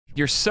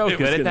You're so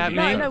good at that,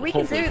 man. No, we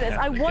can do this.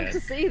 I want to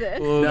see this.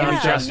 Ooh, yeah. give me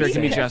Jester.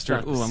 Give me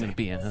Jester. Ooh, I'm gonna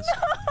be in this.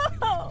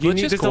 No.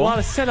 There's a lot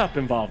of setup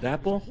involved,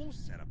 Apple.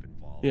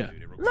 Yeah.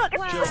 Look,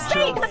 the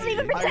stage hasn't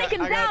even been taken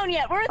down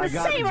yet. We're in the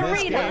same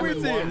arena.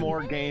 One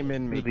more game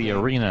in me. The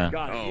arena.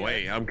 Oh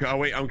wait, I'm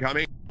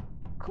coming.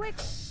 Quick.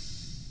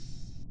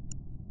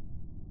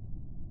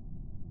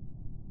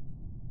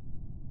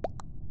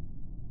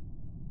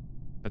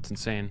 That's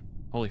insane.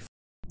 Holy f.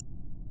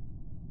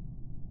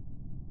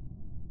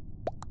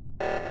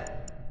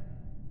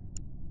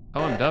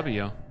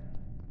 OMW.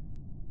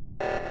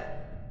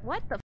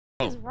 What the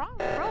f is wrong,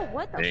 bro?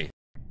 What the Hey.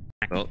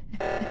 Well.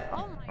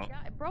 Oh my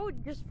god, bro,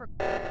 just for.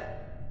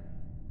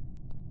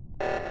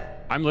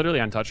 I'm literally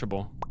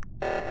untouchable.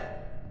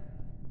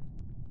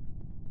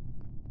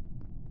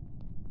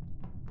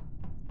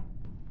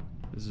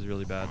 This is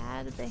really bad.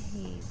 Bad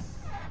behavior.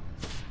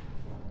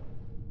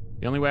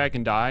 The only way I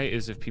can die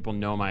is if people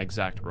know my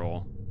exact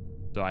role.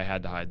 So I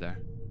had to hide there.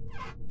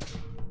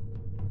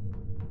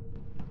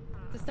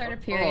 To start a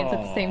period at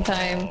the same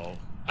time.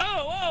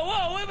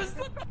 Oh, it was...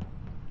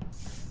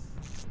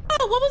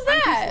 Oh, what was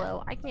that? I'm too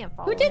slow. I can't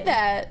follow. Who did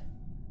that?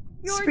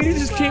 Speedy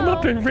just came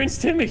up and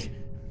rinsed Timmy.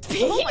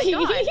 Oh my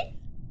god.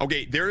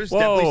 Okay, there is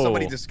definitely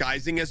somebody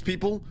disguising as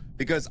people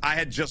because I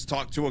had just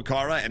talked to a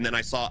Kara and then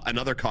I saw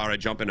another Kara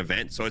jump in a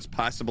vent, so it's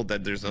possible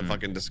that there's a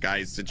fucking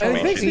disguise situation.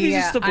 I think Speedy's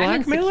just the I'm in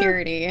blackmailer.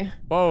 security.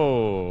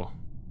 Whoa.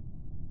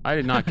 I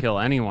did not kill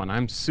anyone.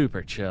 I'm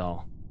super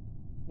chill.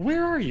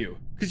 Where are you?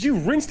 Because you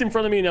rinsed in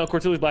front of me and now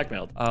Cortilli's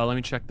blackmailed. Let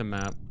me check the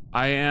map.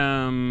 I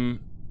am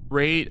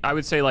I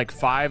would say like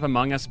 5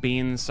 Among Us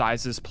bean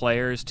sizes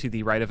players to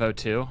the right of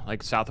O2,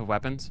 like south of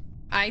weapons.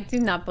 I do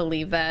not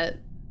believe that.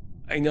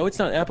 I know it's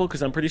not Apple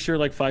because I'm pretty sure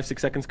like 5-6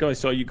 seconds ago I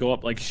saw you go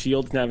up like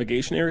Shield's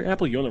navigation area.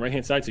 Apple, you're on the right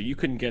hand side, so you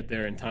couldn't get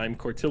there in time.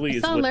 Cortilli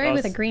is I saw with Larry us.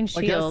 with a green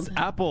shield.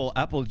 Apple,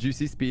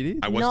 Juicy Speedy.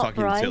 I was Not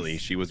talking Bryce. to Tilly.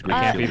 She was green.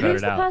 can't be shielded.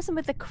 Who's voted the out. person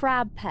with the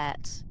crab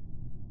pet?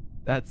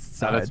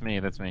 That's Oh, that's me.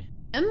 That's me.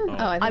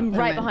 I'm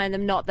right behind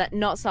them.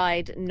 Not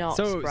side. Not.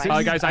 So,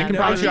 Bryce. Guys, I can I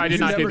promise you I did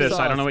never not do this.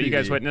 saw I don't know what you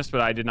guys Speedy. witnessed,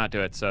 but I did not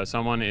do it. So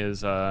someone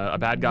is a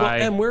bad guy.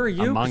 Well, and where are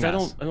you? Among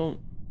Because Us. I don't.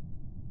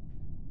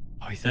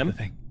 Oh, he said the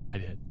thing. I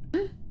did.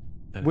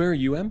 Where are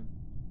you, Em?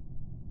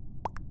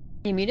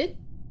 You muted?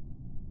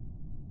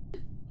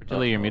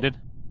 Portilli, you're muted.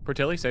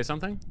 Portilli, say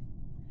something.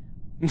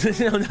 no.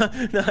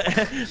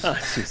 Oh,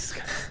 Jesus.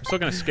 I'm still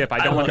gonna skip. I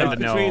don't want them to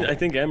know. Between, I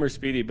think Em or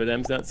Speedy, but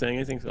Em's not saying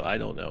anything, so I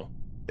don't know.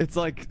 It's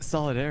like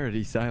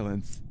solidarity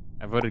silence.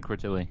 I voted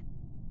Portilli.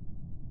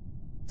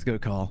 Let's go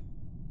call.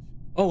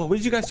 Oh, what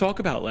did you guys talk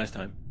about last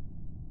time?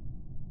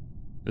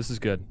 This is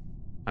good.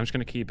 I'm just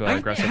gonna keep How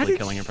aggressively did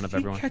killing in front of she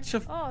everyone. catch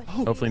a... Oh,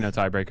 Hopefully no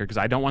tiebreaker, because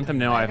I don't want them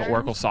to know I have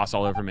Oracle sauce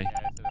all over me.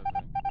 Yeah,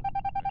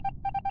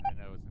 I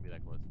know it's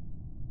gonna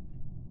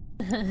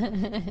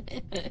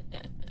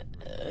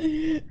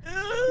be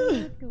that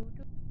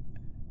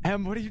close.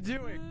 Em, what are you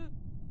doing?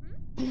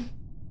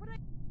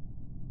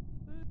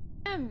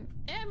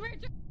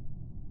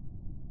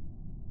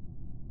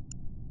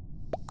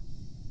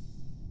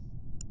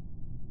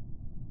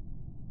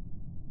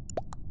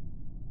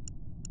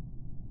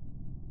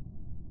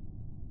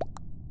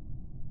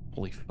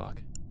 Holy fuck.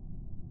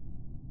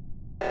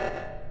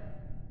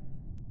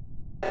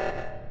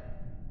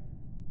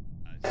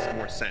 Makes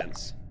more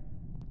sense.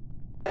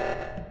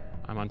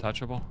 I'm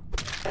untouchable.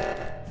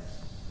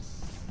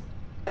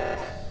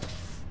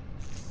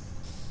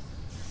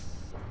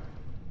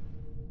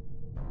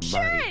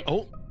 shit!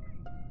 Oh.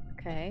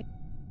 Okay.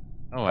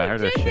 Oh, I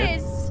heard a shit.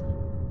 Goodness!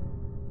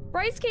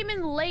 Bryce came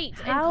in late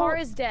and How-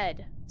 Kara's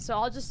dead. So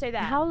I'll just say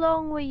that. How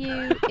long were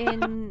you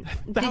in?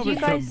 Did you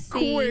guys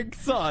see? Quick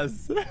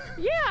sauce.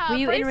 Yeah. Were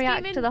you Bryce in came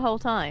reactor the whole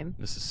time?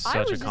 This is I such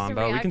was a just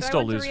combo. We reactor. can I still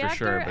went to lose for reactor,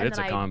 sure, but and it's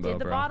a then combo, I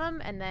did the bro.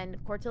 bottom, and then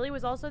Cortilli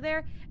was also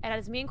there. And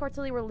as me and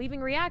Cortilli were leaving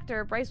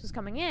reactor, Bryce was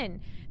coming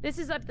in. This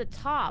is at the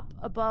top,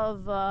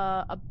 above,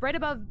 right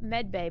above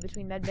medbay,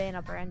 between medbay and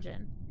upper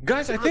engine.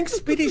 Guys, I think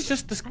Speedy's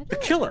just the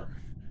killer.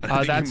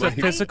 That's a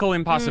physical He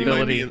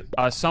impossibility.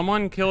 might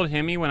Someone killed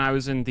Himmy when I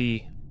was in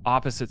the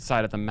opposite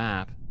side of the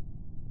map.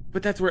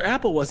 But that's where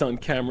Apple was on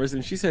cameras,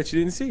 and she said she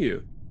didn't see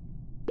you.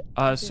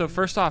 So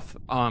first off,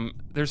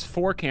 there's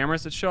 4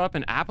 cameras that show up,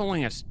 and Apple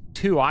only has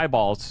 2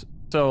 eyeballs.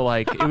 So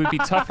like, it would be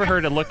tough for her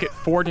to look at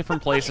 4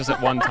 different places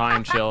at one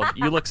time. Chilled,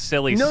 you look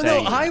silly. No,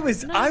 saying. I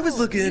was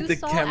looking at the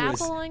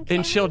cameras.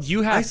 Then Chilled,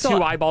 you I have saw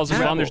 2 eyeballs as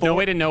well. And there's no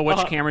way to know which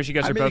cameras you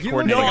guys are both he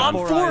coordinating looks No, on.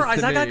 I'm Four 4 eyes eyes.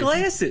 to I got me.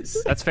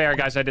 glasses. That's fair,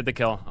 guys. I did the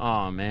kill.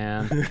 Oh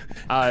man. Real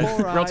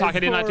talk. eyes, I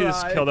did not do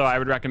this 4 kill though. eyes. I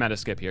would recommend a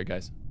skip here,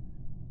 guys.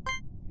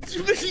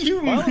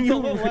 you, Well, it's a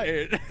little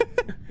late.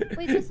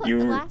 Wait, this the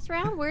last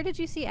round? Where did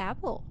you see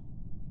Apple?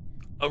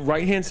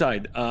 right hand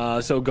side.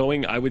 So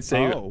going, I would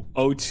say Oh.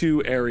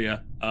 O2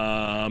 area.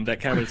 That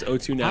camera's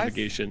O2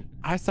 navigation.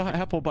 I saw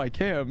Apple by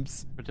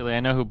cams. Portilli, I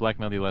know who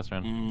blackmailed you last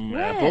round.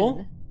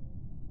 Apple?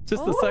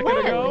 Just a second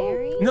ago.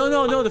 Larry?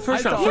 No, the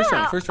first round.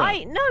 First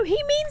round. No, he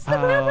means the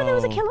round when there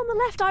was a kill on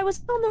the left. I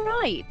was on the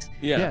right.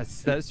 Yeah.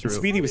 Yes, that's true.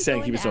 Speedy was saying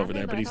he Going was to over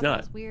there, admin, but he's I thought not.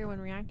 It was weird when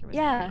reactor was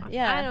Yeah, going on.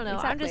 yeah, I don't know. I'm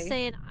exactly. just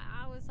saying.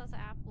 I was sus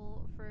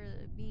Apple for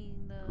being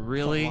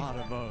Really? A lot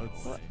of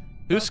votes.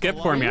 Who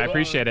skipped for me? I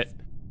appreciate it.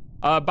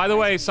 By the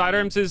way,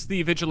 Sidearms is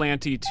the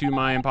vigilante to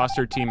my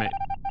imposter teammate.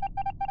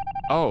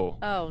 Oh.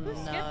 Oh Who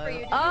skipped for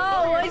you? no.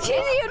 Oh, he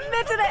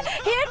admitted it.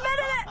 He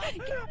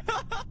admitted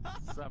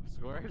it. Sup,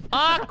 Squirt?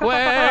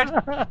 Awkward.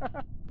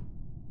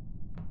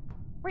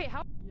 Wait,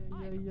 how? So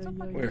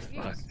fucking We're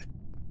confused. fucked.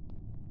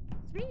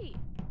 Speedy.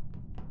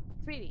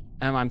 Speedy.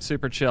 I'm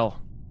super chill.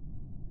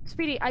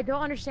 Speedy, I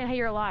don't understand how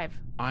you're alive.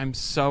 I'm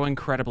so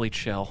incredibly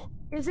chill.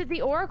 Is it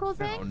the Oracle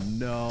thing? Oh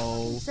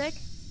no. Sick?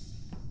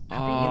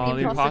 Oh,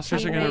 the imposter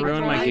imposters are gonna teammate.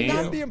 ruin my I'm game.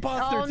 not the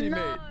imposter Oh teammate.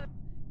 no.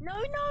 No,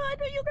 I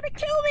know you're gonna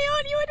kill me,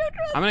 aren't you? I don't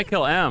trust. I'm gonna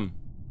kill M.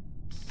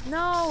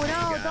 No,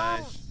 Guys.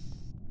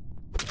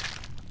 don't.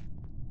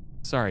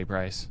 Sorry,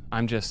 Bryce.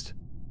 I'm just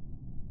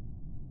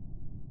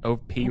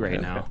OP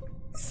right now.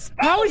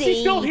 How is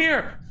he still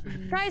here?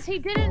 Guys, he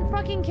didn't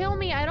fucking kill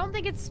me. I don't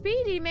think it's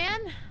Speedy, man.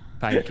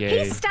 Thank you.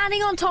 He's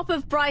standing on top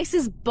of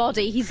Bryce's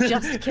body. He's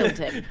just killed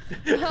him.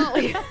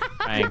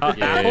 Thank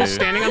you. Apple's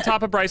standing on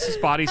top of Bryce's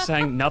body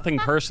saying, nothing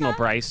personal,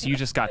 Bryce. You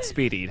just got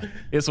speedied.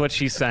 Is what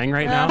she's saying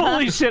right now.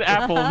 Holy shit,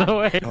 Apple, no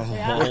way.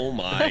 Oh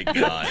my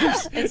god.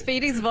 And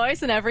Speedy's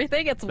voice and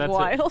everything. It's That's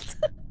wild.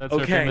 That's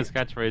her Okay. famous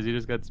catchphrase. You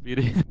just got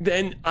speedy.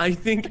 Then I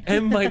think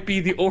M might be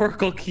the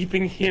Oracle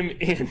keeping him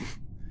in.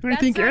 I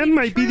think M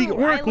might be the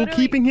Oracle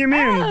keeping him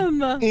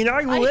Um, And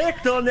I will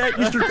act on that,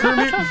 Mr.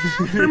 Kermit.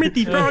 Kermit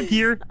the Frog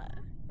here.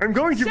 I'm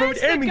going to vote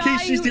M in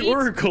case she's the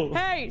Oracle.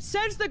 Hey,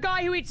 says the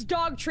guy who eats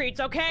dog treats,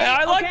 okay?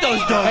 I like those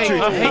dog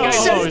treats. hey, guys,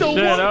 Says the oh,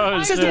 shit, woman,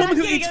 oh, says the shit. woman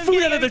who eats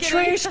food out of the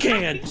trash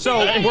can. So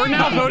we're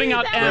now voting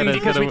out M That is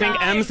because we gonna-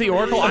 think M's the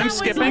Oracle. I'm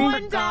skipping.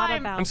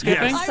 I'm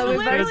skipping. Yes. So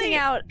we're Yes. voting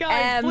out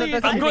Guys, M please.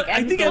 because I think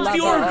M's the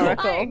lover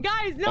Oracle. Hey,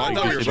 guys, no. I thought you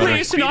were fucking- voting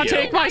Please do not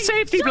Speedy. take my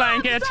safety Stop,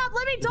 blanket. Stop,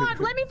 let me talk.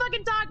 Let me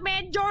fucking talk,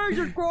 man. George,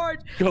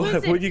 Go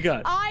ahead, what you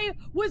got? I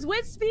was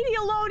with Speedy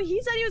alone.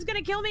 He said he was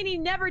gonna kill me and he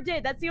never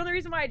did. That's the only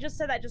reason why I just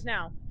said that just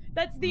now.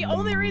 That's the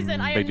only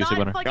reason. I am Big juicy not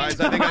winner. fucking. Guys,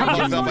 I think I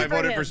just fucked up. I voted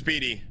voted him. for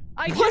Speedy.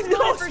 I just What? voted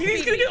No, for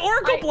Speedy's Speedy. gonna get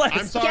Oracle I'm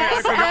blessed. sorry, Guess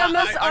I forgot.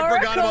 Emma's I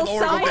forgot about the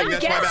Oracle Oracle thing.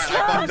 That's my side. bad. I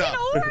I'm fucked an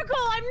up. Oracle.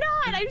 I'm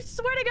not. I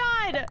swear to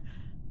God.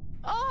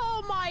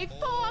 Oh my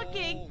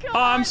fucking God.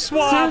 I'm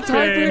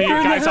swapping.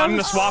 Guys, I'm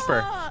the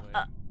swapper.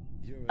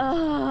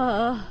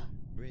 Oh,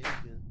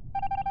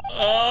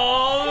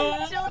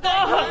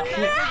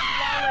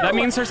 That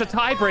means there's a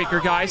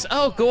tiebreaker, guys.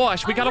 Oh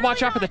gosh, we gotta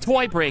watch out for the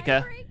toy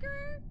breaker.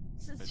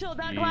 Chill.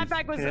 That Jeez.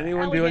 clapback was Can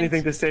anyone do elegant.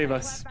 anything to save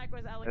us? Clapback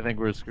was I elegant. think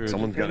we're screwed.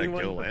 Someone's gotta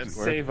Anyone kill M.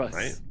 Save us.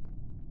 Right?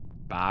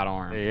 Bad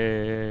arm.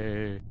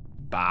 Hey.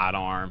 Bad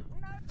arm.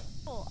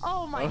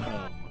 Oh my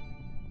God.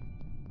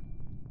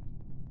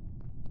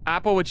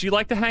 Apple, would you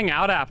like to hang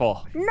out,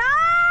 Apple? No!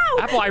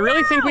 Apple, I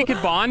really think we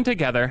could bond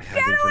together.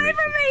 Get away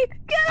from me!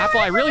 Get Apple,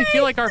 I away really from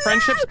feel me! like our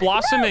friendship's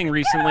blossoming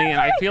recently, and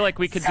I feel like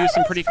we could do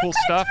some pretty cool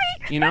stuff,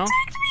 you know?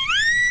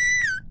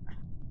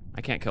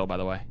 I can't kill, by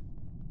the way.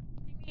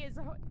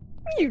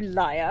 You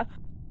liar.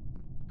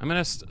 I'm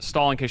gonna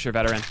stall in case you're a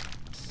veteran.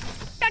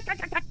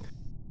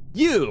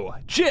 You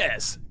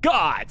just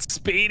got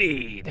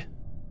speedied.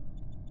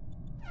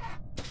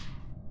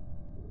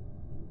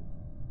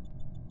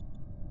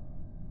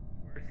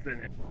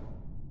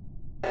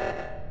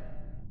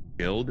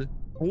 Killed?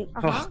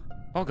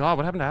 Oh god,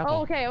 what happened to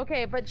Apple? Oh,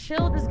 okay, but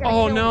Shield is gonna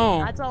Oh, kill no.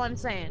 me. That's all I'm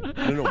saying.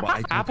 No, but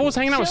I Apple was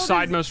hanging out with Shield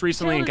Side is- most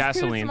recently in Shield is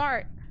too gasoline.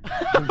 smart.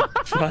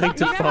 Trying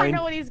to You never find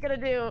know what he's gonna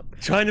do.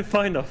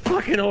 the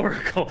fucking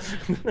Oracle.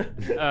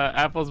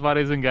 Apple's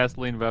body's in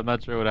gasoline, but I'm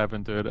not sure what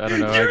happened to it. I don't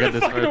know. I You're got the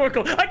this fucking far.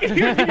 Oracle. I can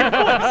hear it in your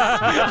voice.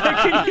 I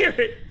can hear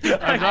it.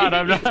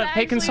 I'm not.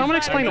 Hey, can someone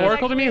explain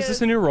Oracle to me? Is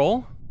this a new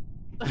role?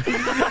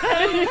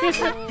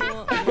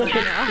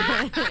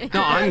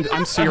 No,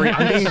 I'm serious.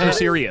 I'm being too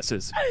serious.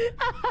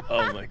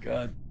 Oh my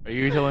God. Are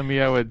you telling me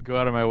I would go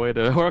out of my way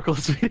to Oracle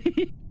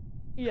Speedy?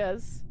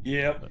 Yes.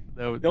 Yep.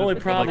 The The only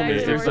problem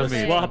is there's a It's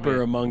not me.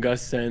 swapper among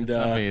us, and It's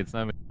not me. It's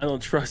not me. I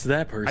don't trust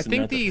that person. I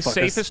think not to the fuck us.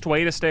 safest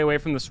way to stay away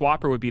from the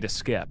swapper would be to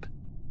skip.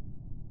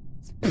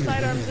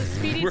 Sidearms. If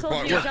Speedy We're told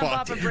fucked. you We're to jump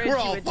off a fucked. bridge, We're you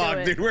all would do fucked,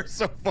 it. dude. We're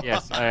so fucked.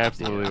 Yes, I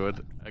absolutely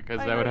would. Because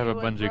I I would know have you a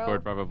would, bungee bro.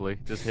 cord probably,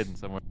 just hidden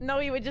somewhere. No,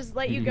 he would just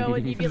let you go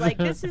and you'd be like,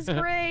 this is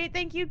great.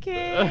 Thank you,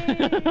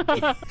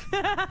 kid.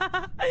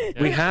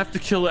 We have to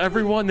kill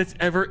everyone that's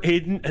ever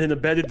aided and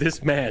abetted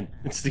this man.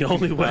 It's the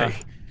only way.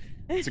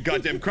 It's a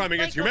goddamn crime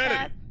against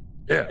humanity.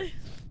 Yeah.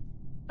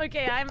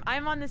 Okay,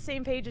 I'm on the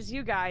same page as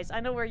you guys. I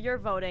know where you're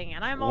voting,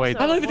 and I'm also. Wait.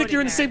 I don't even think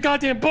you're in the same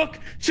goddamn book.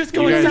 Just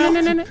going guys- south.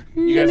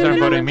 You guys aren't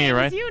voting me,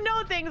 right? You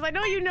know things. I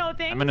know you know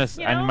things. I'm gonna.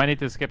 You I know? might need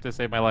to skip to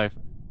save my life.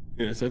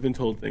 Yes, I've been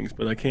told things,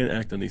 but I can't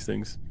act on these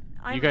things.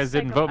 I'm You guys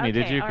didn't psycho- vote me,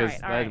 did okay, you? all Because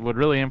right, all that right. would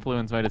really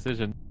influence my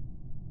decision.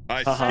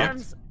 I Uh-huh.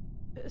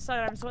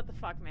 Sidearms, what the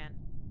fuck, man?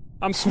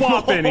 I'm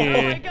swapping Oh my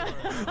here. god.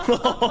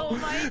 Oh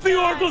my The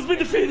God. Oracle's been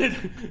defeated.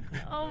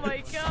 Oh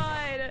my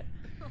god.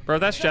 Bro,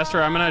 that's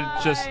Jester. I'm gonna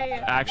just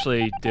Why?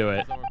 actually do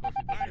it.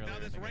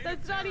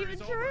 That's not even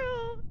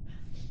true.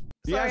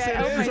 Yes, Sorry, it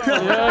I is. hope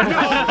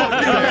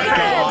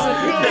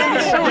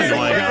So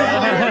annoying.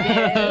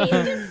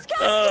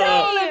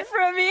 Stolen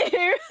from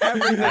you.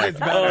 Everything is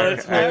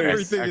better.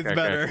 Everything is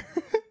better.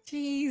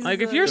 Jesus.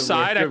 Like, if you're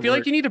side, I feel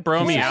like you need to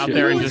bro me out Yeah.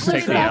 there and just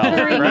take the L,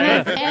 Suffering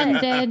right? has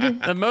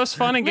ended. The most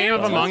fun and game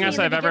of Among Us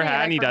I've ever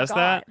had, and he does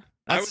that.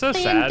 That's so In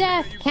sad.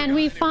 death, can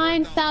we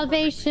find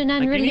salvation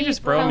and Like, you need to relief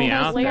just throw from me this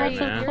out there,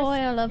 mortal man.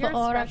 coil of You're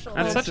aura? special.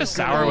 That's such a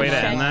sour way to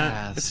end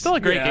that. It's still a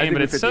great game,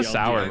 but it's so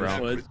sour,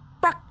 bro.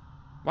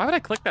 Why would I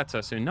click that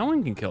so soon? No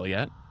one can kill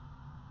yet.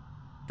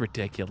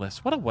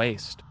 Ridiculous. What a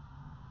waste.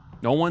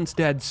 No one's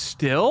dead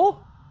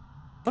still?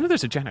 I wonder if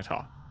there's a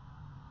janitor.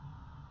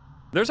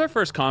 There's our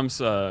first comms,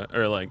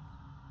 or like,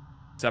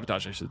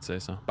 sabotage, I should say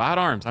so. Bad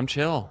arms, I'm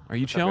chill. Are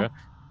you chill? Okay.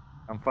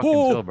 I'm fucking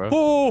chill, bro.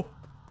 Oh!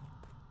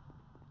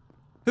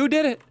 Who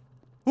did it?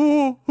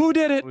 Ooh, who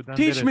did it? Who done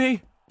Teach did it?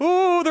 me.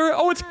 Ooh,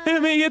 it's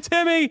Himmy, it's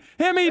Himmy.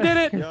 Himmy did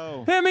it.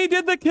 Yo. Himmy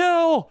did the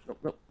kill.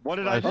 What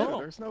did I do? Oh.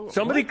 There's no.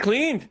 Somebody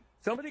cleaned.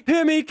 Somebody.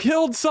 Himmy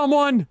killed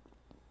someone.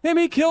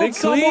 Himmy killed They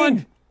someone.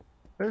 cleaned.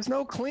 There's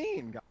no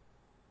clean.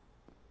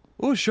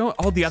 Ooh, show.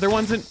 Oh, the other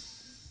one's in.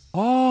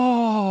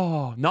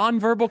 Oh,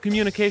 nonverbal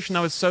communication.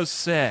 That was so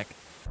sick.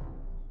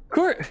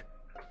 Court.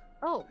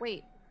 Oh,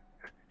 wait.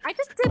 I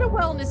just did a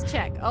wellness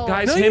check. Oh,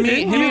 Guys, No, you Himmy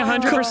didn't.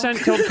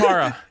 100% killed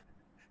Kara.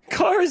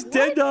 Kara's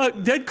dead.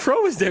 Dead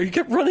crow is there. You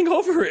kept running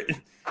over it.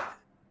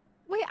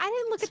 wait, I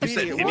didn't look at the You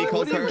said video. Himmy What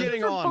called was her? it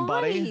Getting for on,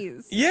 buddy.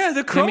 bodies? Yeah,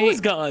 the crow Himmy-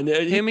 is gone.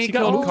 Himmy She got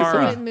killed moved.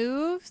 Kara. It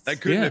moved? That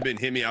couldn't Yeah. have been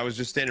Himmy. I was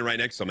just standing right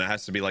next to him. It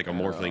has to be like a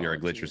morphling or a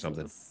glitch or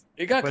something.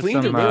 It got Put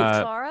cleaned some, and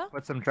moved. Clara?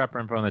 Put some trapper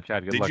info in the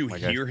chat. Good Did luck, you my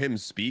guy. hear him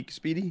speak,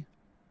 Speedy?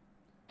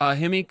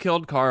 Himmy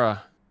killed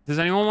Kara. Does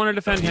anyone want to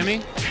defend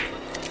Himmy?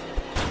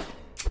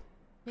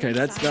 Okay,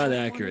 that's not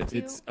accurate.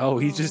 It's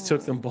he just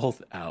took them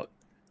both out,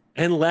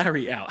 and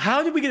Larry out.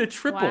 How did we get a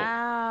triple?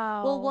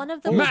 Wow. Well, one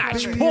of them Match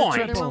was murdered, point.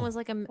 The other one was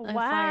like a fire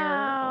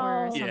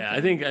Wow. or something. Yeah,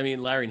 I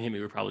mean Larry and Himmy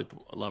were probably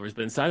lovers,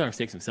 but Sidearms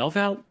takes himself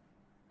out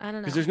I don't know.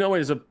 because there's no way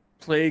there's a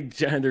plague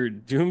gender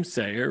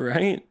doomsayer,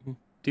 right?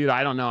 Dude,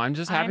 I don't know. I'm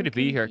just happy I'm to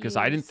be here because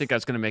I didn't confused. think I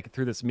was going to make it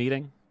through this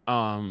meeting.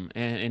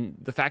 And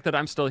the fact that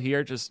I'm still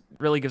here just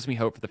really gives me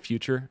hope for the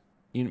future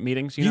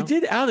meetings, you know? You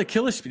did out a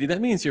killer, Speedy. That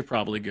means you're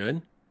probably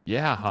good.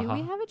 Yeah, Do haha.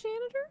 we have a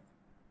janitor?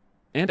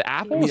 And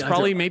Apple I was mean,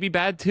 probably maybe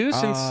bad too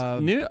since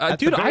new. At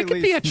the Dude, very I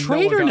could be a least, no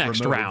one traitor got next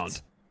removed.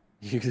 round.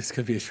 This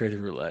could be a traitor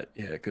roulette.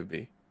 Yeah, it could be.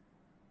 Like,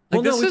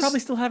 Well, no, this we is- probably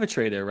still have a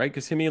traitor, right?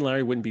 Because Himmy and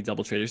Larry wouldn't be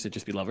double traitors; they'd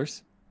just be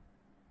lovers.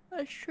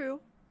 That's true.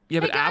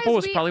 Yeah, but Hey, guys, Apple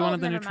was we- probably one oh, of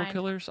the never neutral mind.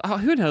 killers. Oh,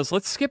 who knows?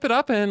 Let's skip it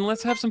up and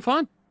let's have some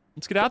fun.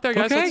 Let's get out there,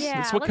 guys. Okay.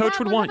 That's what Coach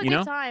would want, you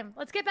know? Time.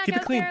 Let's get back Keep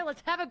it out clean. there.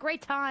 Let's have a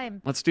great time.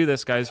 Let's do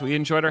this, guys. We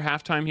enjoyed our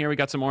halftime here. We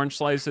got some orange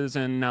slices,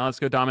 and now let's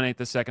go dominate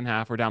the second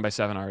half. We're down by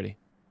 7 already.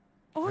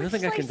 I don't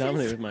think I can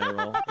dominate with my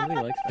role. I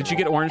really like that. Did you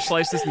get orange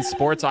slices in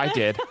sports? I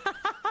did.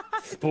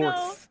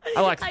 sports?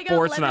 I like I got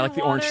sports, and I lemon like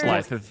the orange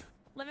water. slices.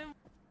 Lemon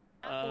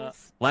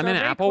apples. Lemon So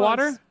very apple close.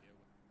 water?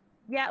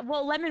 Yeah,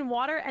 well, lemon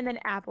water and then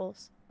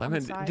apples. on the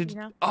Lemon. side, Did you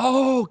know?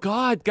 Oh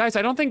God, guys!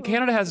 I don't think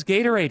Canada has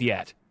Gatorade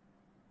yet.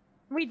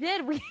 We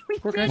did. We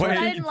did, Okay. but I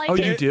Wait. didn't like Oh,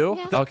 it. you do?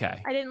 Yeah.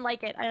 Okay. I didn't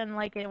like it. I didn't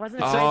like it. It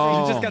wasn't. Oh.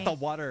 exciting You just for got me.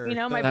 the water. You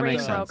know, my That brain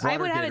makes broke. sense. I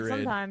would Water have it Gatorade.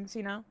 sometimes.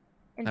 You know,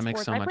 in That makes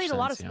sports. so I much played a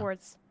lot of sense, yeah.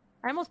 sports.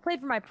 I almost played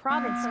for my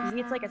province.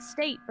 It's like a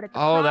state, but it's a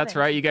Oh, that's province.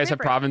 right. You guys have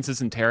Different.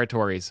 provinces and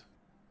territories.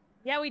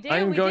 Yeah, we do. I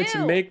am we going do.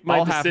 to make my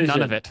I'll decision. have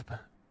none of it.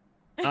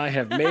 I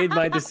have made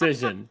my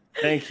decision.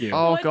 Thank you.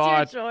 Oh What's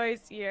God. your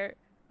choice here?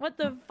 What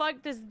the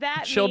fuck does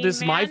that Chill. mean,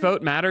 Does my man?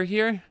 vote matter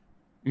here?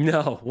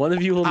 No, one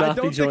of you will I not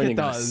don't be joining think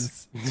it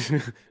us.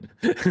 does.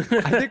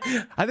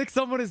 I think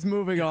someone is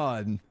moving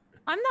on.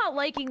 I'm not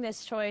liking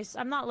this choice.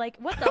 I'm not like,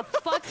 what the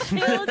fuck,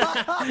 Shield?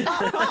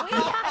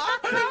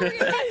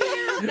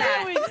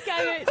 That was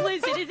kind of.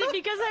 Listen, is it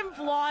because I'm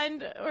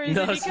blonde or is it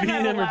No, because Speedy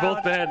I'm and them are both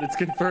loud? bad. It's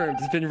confirmed.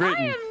 It's been I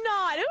written. am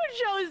not. Who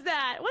chose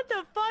that? What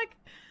the fuck?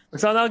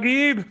 It's on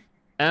Al-Gib.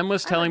 Em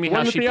was telling me One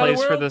how with she the other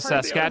plays for world, the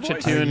part of the other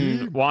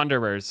Saskatchewan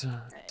Wanderers.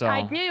 So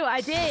I do.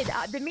 I did.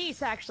 The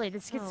Meese, actually. The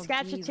Oh,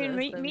 Saskatchewan Jesus, the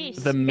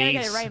Meese. The You gotta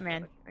get Meese. it right,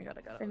 man.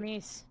 The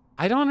Meese.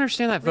 I don't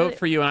understand that vote Really-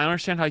 for you, and I don't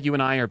understand how you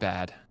and I are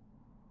bad.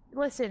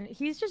 Listen,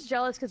 he's just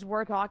jealous because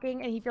we're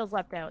talking and he feels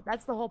left out.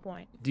 That's the whole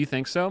point. Do you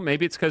think so?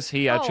 Maybe it's because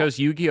he Oh. chose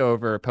Yu-Gi-Oh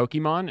over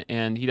Pokemon,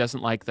 and he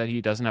doesn't like that he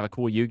doesn't have a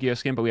cool Yu-Gi-Oh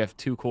skin, but we have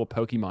 2 cool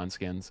Pokemon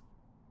skins.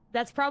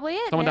 That's probably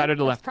it. Someone man. died to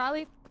the That's left.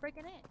 probably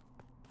freaking it.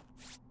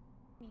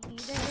 Be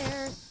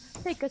there.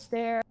 Take us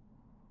there.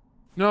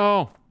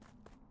 No.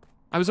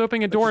 I was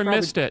opening a door and probably-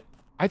 missed it.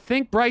 I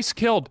think Bryce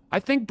killed. I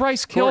think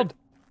Bryce killed.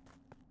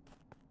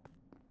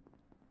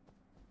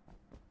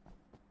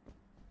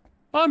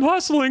 I'm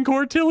hustling,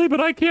 Cortilli, but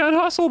I can't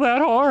hustle that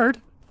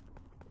hard.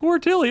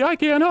 Cortilli, I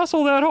can't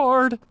hustle that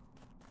hard.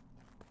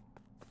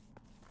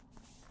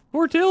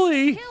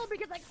 Cortilli. Kill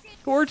because I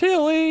can't.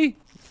 Cortilli.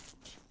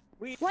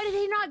 Why did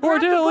he not grab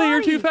the Cortilli,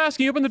 you're too body? fast.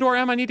 Can you open the door,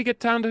 Em? I need to get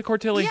down to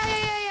Cortilli.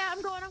 Yeah.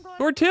 I'm going.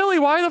 Cortilli,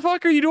 why the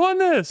fuck are you doing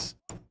this?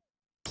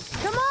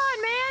 Come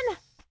on, man.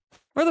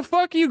 Where the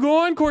fuck are you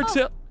going,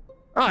 Cortilli?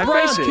 Oh, I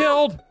Bryce found it.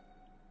 killed.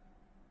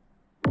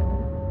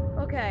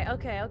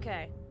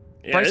 Okay.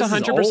 Yeah, Bryce this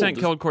is 100% old.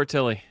 killed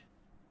Cortilli.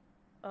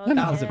 Okay.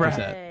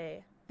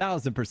 1000%.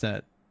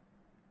 1000%.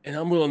 And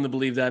I'm willing to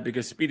believe that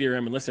because Speedy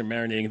RM, unless they're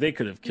marinating, they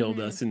could have killed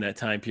us in that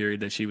time period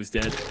that she was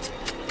dead.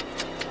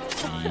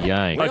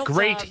 Yikes. A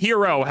great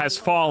hero has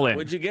fallen.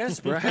 What'd you guess,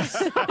 Bryce?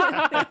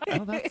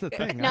 Oh, that's the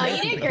thing. No,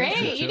 you did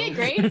great. You did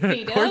great,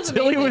 Speedy.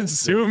 Cortilli was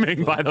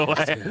zooming, by the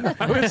way.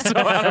 I was so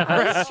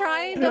I was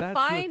trying to That's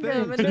find the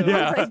him, thing, and then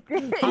I was Yeah. like,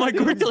 great. I'm like,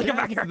 Cortilli, come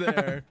back here.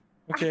 There.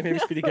 Okay, maybe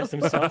Speedy gets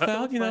himself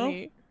out, you know?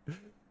 Funny.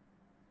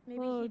 Maybe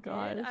Oh, he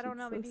gosh, did. I don't it's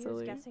know. so Maybe he was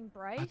silly. guessing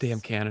Bryce. Oh, damn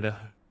Canada.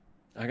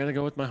 I gotta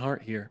go with my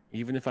heart here,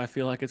 even if I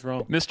feel like it's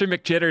wrong. Mr.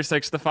 McJitter,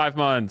 6 to 5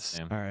 months.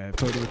 All right, I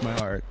voted with my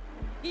heart.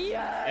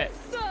 Yes.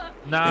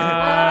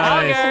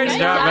 Nice. Good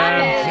job,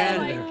 man.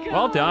 Oh my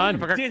Well God.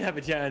 done. I did have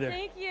a janitor.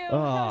 Thank you.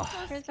 Oh.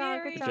 That was so Good job,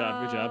 scary. good Good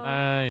job, good job.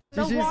 Nice.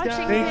 The GG's,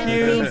 Washington guys.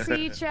 Thank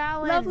you. DC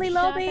challenge. Lovely Good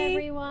job, lobby.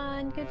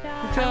 everyone. Good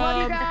job. Good I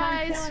love you job.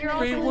 guys. You're all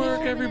Great so work,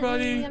 cool.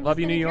 everybody. Love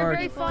you, New You're York.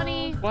 very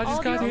funny. Why All just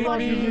of you got are hate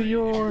funny.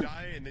 me?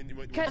 Die, and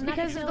then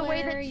Because of the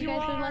way that You you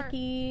guys are are.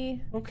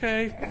 lucky.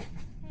 Okay.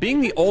 Being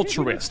the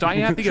altruist, I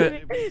have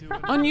the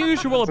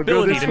unusual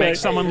ability to make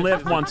someone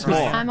live once more.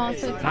 I'm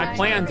also tired. I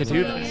plan to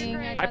do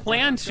this. I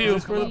plan to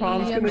Where the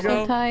bomb's I'm gonna so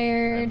go?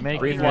 tired. Making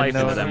breathe a life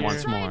into note them here.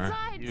 once more.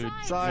 You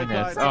Side,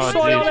 genius. side, Oh, side.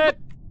 Soiled jeez. it.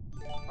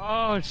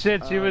 Oh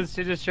shit,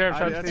 she just sheriff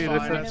shot That's too. fine,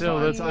 Let's that's chill.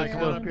 fine. Let's Come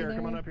chill. on up here.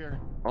 Come on up here.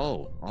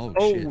 Oh Oh,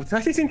 shit. did I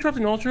say interrupt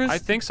an altruist? I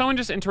think someone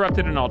just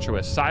interrupted an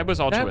altruist. Sai was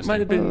that altruist. might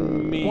have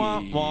been me. Wah,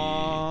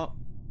 wah.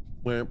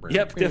 Yep,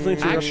 definitely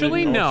interrupted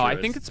Actually, an no. I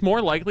altruist. think it's more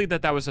likely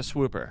that that was a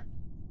swooper.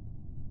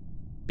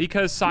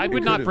 Because Sai would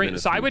Could not have bring been a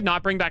Sai swoop. would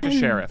not bring back a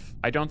sheriff.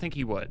 I don't think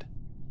he would.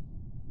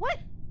 What?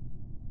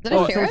 Is it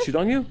Oh, a someone sheriff? shoot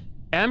on you?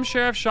 M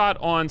sheriff shot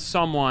on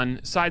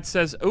someone. Side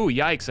says, "Oh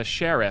yikes, a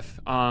sheriff!"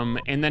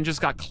 And then just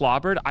got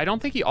clobbered. I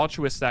don't think he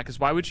altruists that because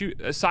why would you?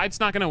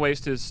 Side's not going to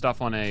waste his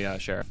stuff on a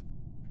sheriff.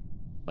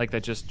 Like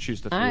that, just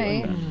choose to through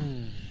like that.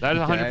 That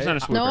is 100% a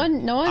swooper.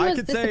 No one I was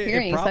could say it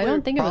disappearing, so I probably-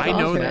 don't think it was I know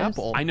altruist. that.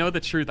 Apple. I know the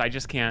truth. I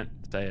just can't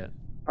say it.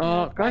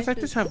 Guys,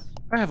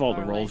 I have all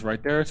the roles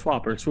right there.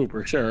 Swapper,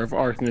 swooper, sheriff,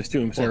 arsonist,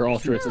 doomsayer,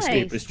 altruist, Nice.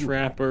 escapist,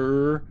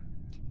 trapper.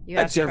 You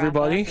have That's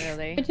everybody. Trapper,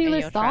 really. Did you And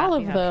list you're all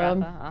of you have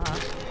them? Trapper,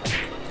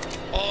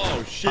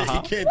 Oh shit, he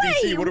can't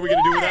DC. What are we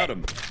gonna do without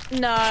him?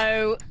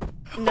 No.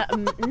 No.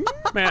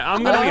 Man,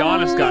 I'm gonna be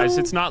honest, guys.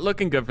 It's not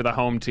looking good for the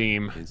home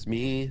team. It's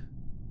me.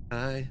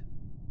 I'm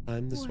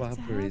the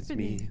swapper. It's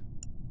me.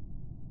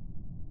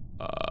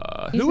 Who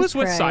Jesus was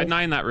with Christ. Side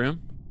 9 in that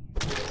room?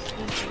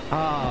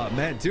 Ah,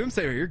 man,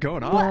 Doomsayer, you're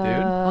going off, dude.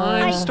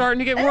 I'm starting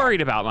to get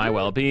worried about my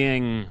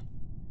well-being.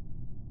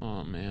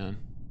 Oh man.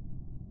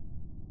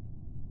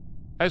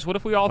 Guys, what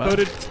if we all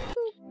voted?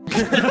 We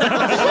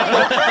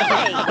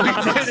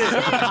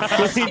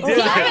did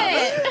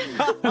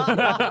it.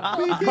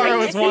 Kara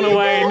was one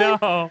away.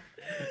 No.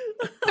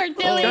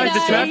 Cortilli Guys, the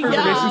died. trapper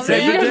information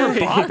said You you guys were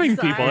did. bopping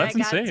people. Sorry, That's I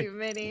got insane. too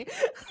many.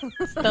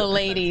 The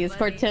ladies,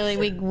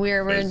 Cortilli,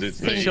 we're in It's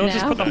sync me. She'll just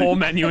now. put the whole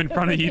menu in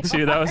front of you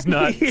two. That was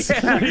nuts. Yeah.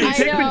 I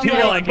Take know, the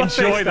deal, like-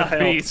 Enjoy the style.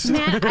 feast.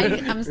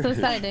 Man, I'm so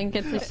sad I didn't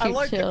get to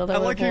shoot Shield. I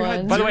like you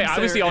had By the way, I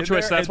was the Doomsayer in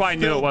altruist. there That's why I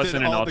and knew it still wasn't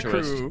did an all the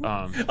altruist. crew.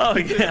 Oh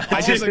yeah.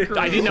 I just the crew.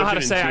 I didn't know how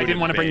to Such say an I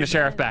didn't want to bring the intuitive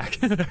sheriff back.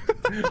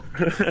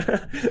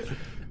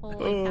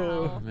 Holy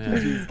cow. Man.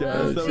 Guys,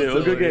 that was Chill.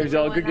 so Good games,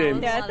 y'all. Good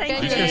games. Yeah, thank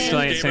I'm you. just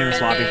gonna stay in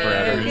this lobby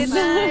forever. Good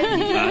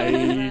night.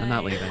 Bye. I'm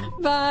not leaving.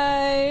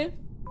 Bye.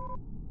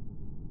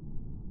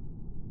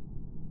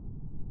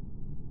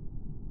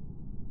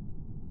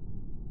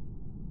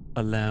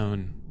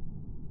 Alone.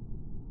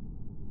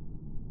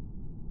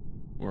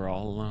 We're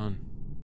all alone.